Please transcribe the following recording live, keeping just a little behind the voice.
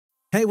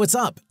Hey, what's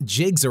up?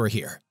 Jigxor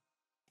here.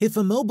 If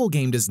a mobile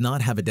game does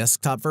not have a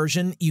desktop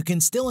version, you can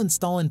still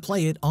install and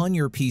play it on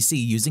your PC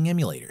using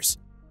emulators.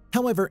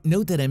 However,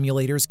 note that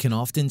emulators can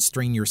often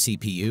strain your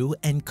CPU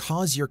and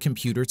cause your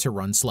computer to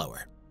run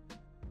slower.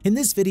 In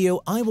this video,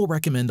 I will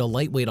recommend a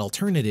lightweight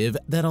alternative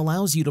that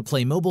allows you to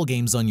play mobile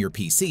games on your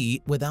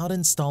PC without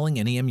installing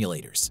any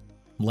emulators.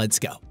 Let's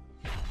go.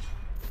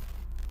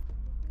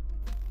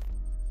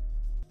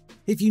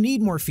 If you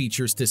need more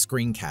features to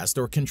screencast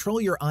or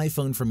control your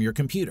iPhone from your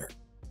computer,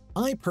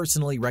 I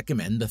personally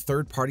recommend the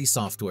third-party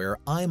software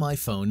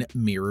iMyFone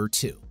Mirror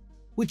 2,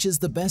 which is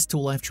the best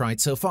tool I've tried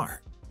so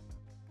far.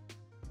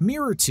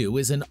 Mirror 2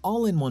 is an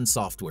all-in-one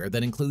software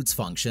that includes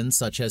functions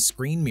such as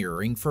screen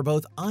mirroring for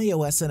both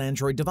iOS and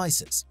Android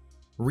devices,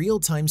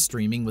 real-time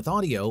streaming with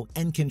audio,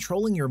 and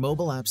controlling your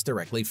mobile apps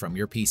directly from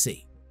your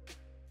PC.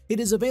 It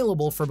is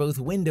available for both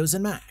Windows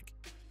and Mac.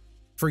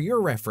 For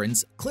your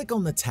reference, click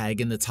on the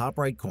tag in the top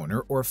right corner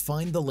or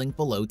find the link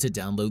below to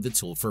download the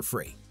tool for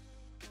free.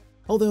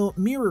 Although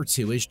Mirror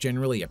 2 is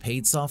generally a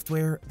paid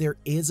software, there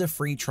is a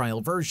free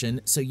trial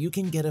version so you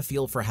can get a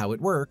feel for how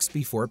it works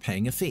before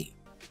paying a fee.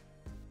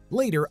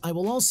 Later, I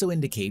will also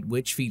indicate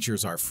which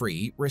features are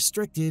free,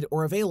 restricted,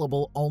 or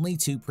available only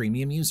to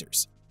premium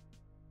users.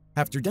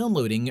 After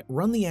downloading,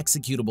 run the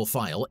executable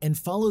file and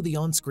follow the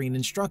on-screen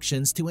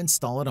instructions to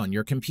install it on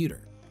your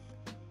computer.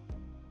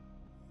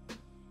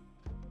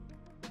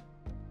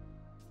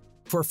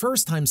 For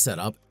first-time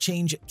setup,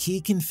 change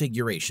key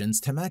configurations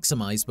to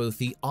maximize both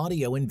the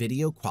audio and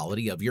video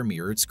quality of your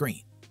mirrored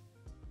screen.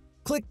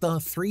 Click the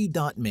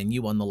three-dot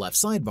menu on the left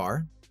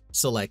sidebar,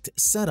 select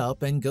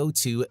Setup and go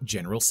to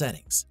General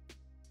Settings.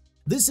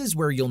 This is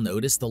where you'll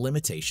notice the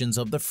limitations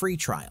of the free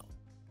trial.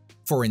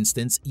 For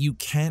instance, you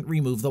can't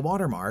remove the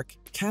watermark,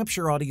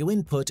 capture audio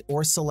input,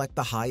 or select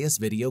the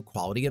highest video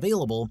quality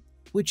available,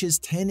 which is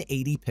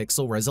 1080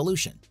 pixel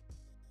resolution.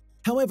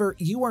 However,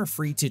 you are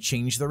free to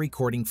change the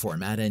recording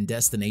format and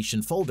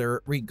destination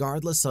folder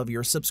regardless of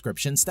your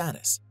subscription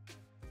status.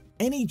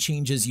 Any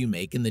changes you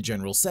make in the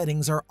general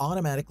settings are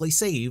automatically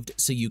saved,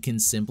 so you can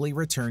simply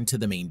return to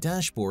the main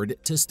dashboard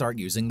to start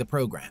using the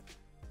program.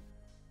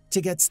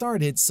 To get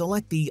started,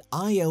 select the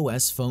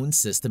iOS phone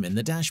system in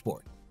the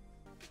dashboard.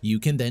 You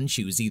can then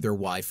choose either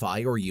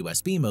Wi-Fi or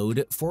USB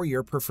mode for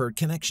your preferred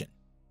connection.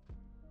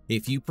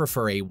 If you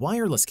prefer a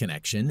wireless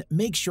connection,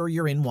 make sure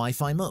you're in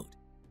Wi-Fi mode.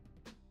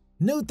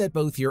 Note that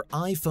both your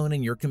iPhone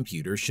and your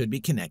computer should be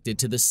connected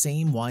to the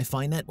same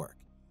Wi-Fi network.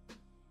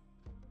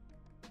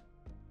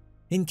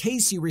 In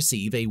case you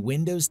receive a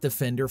Windows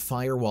Defender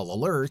firewall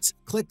alert,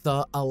 click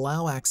the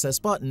Allow Access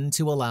button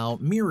to allow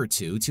Mirror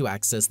 2 to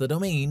access the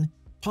domain,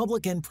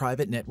 public and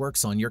private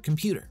networks on your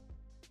computer.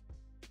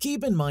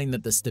 Keep in mind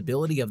that the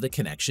stability of the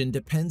connection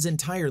depends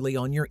entirely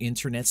on your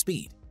internet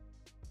speed.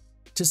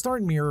 To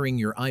start mirroring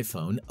your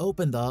iPhone,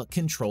 open the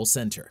Control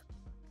Center.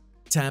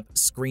 Tap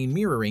Screen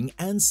Mirroring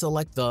and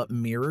select the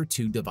Mirror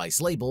 2 device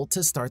label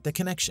to start the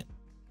connection.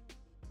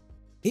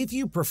 If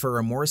you prefer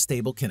a more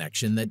stable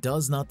connection that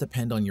does not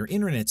depend on your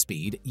internet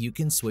speed, you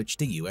can switch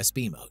to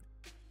USB mode.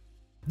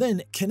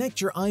 Then,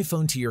 connect your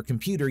iPhone to your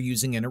computer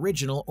using an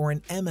original or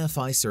an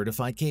MFI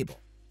certified cable.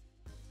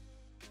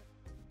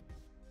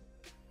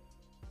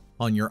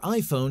 On your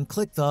iPhone,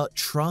 click the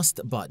Trust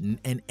button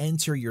and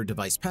enter your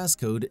device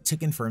passcode to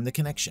confirm the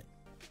connection.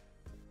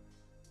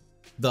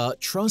 The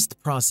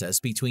trust process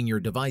between your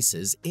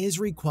devices is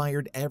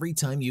required every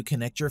time you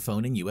connect your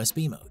phone in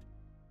USB mode.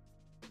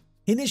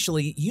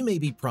 Initially, you may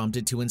be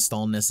prompted to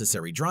install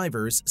necessary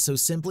drivers, so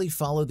simply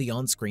follow the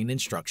on-screen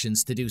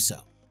instructions to do so.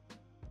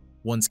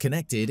 Once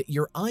connected,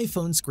 your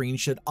iPhone screen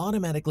should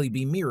automatically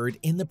be mirrored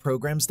in the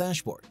program's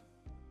dashboard.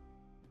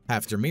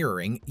 After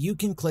mirroring, you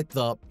can click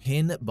the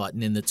Pin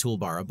button in the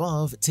toolbar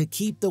above to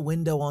keep the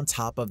window on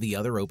top of the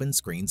other open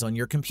screens on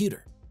your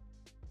computer.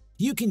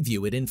 You can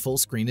view it in full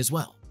screen as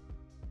well.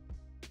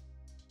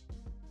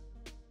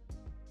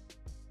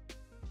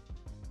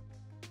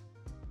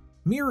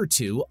 Mirror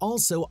 2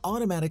 also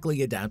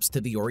automatically adapts to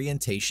the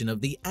orientation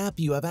of the app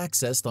you have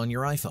accessed on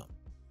your iPhone.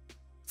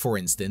 For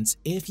instance,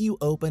 if you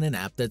open an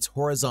app that's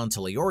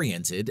horizontally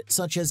oriented,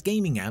 such as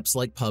gaming apps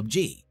like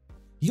PUBG,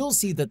 you'll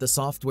see that the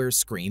software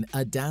screen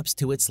adapts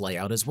to its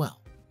layout as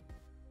well.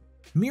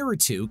 Mirror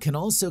 2 can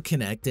also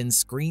connect and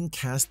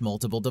screencast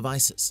multiple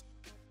devices.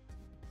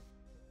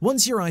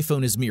 Once your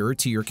iPhone is mirrored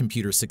to your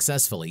computer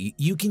successfully,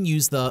 you can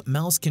use the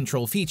mouse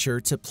control feature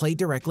to play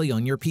directly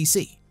on your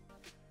PC.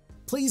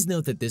 Please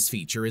note that this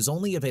feature is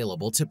only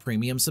available to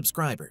premium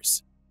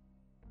subscribers.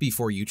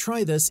 Before you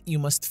try this, you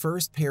must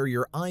first pair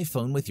your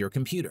iPhone with your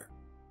computer.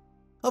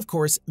 Of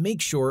course,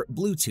 make sure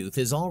Bluetooth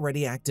is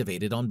already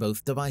activated on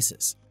both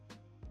devices.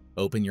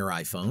 Open your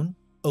iPhone,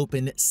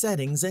 open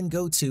Settings and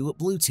go to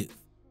Bluetooth.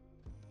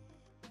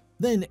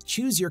 Then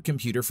choose your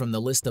computer from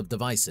the list of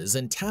devices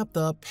and tap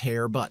the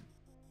Pair button.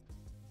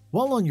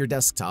 While on your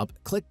desktop,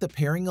 click the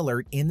pairing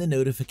alert in the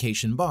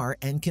notification bar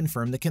and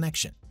confirm the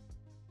connection.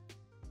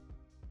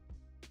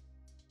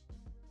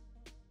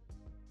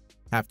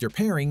 After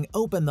pairing,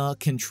 open the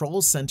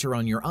Control Center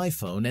on your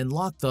iPhone and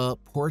lock the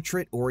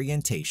portrait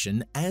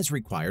orientation as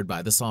required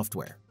by the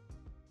software.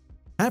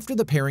 After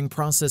the pairing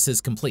process is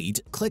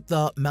complete, click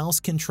the mouse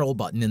control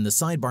button in the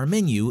sidebar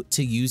menu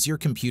to use your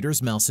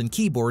computer's mouse and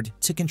keyboard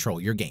to control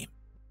your game.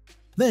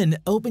 Then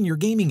open your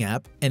gaming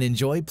app and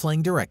enjoy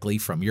playing directly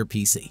from your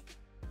PC.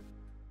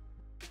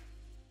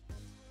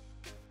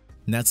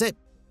 And that's it.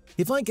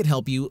 If I could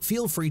help you,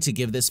 feel free to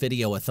give this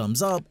video a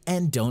thumbs up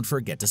and don't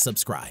forget to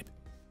subscribe.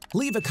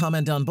 Leave a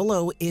comment down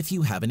below if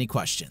you have any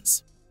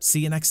questions.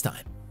 See you next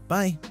time.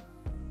 Bye.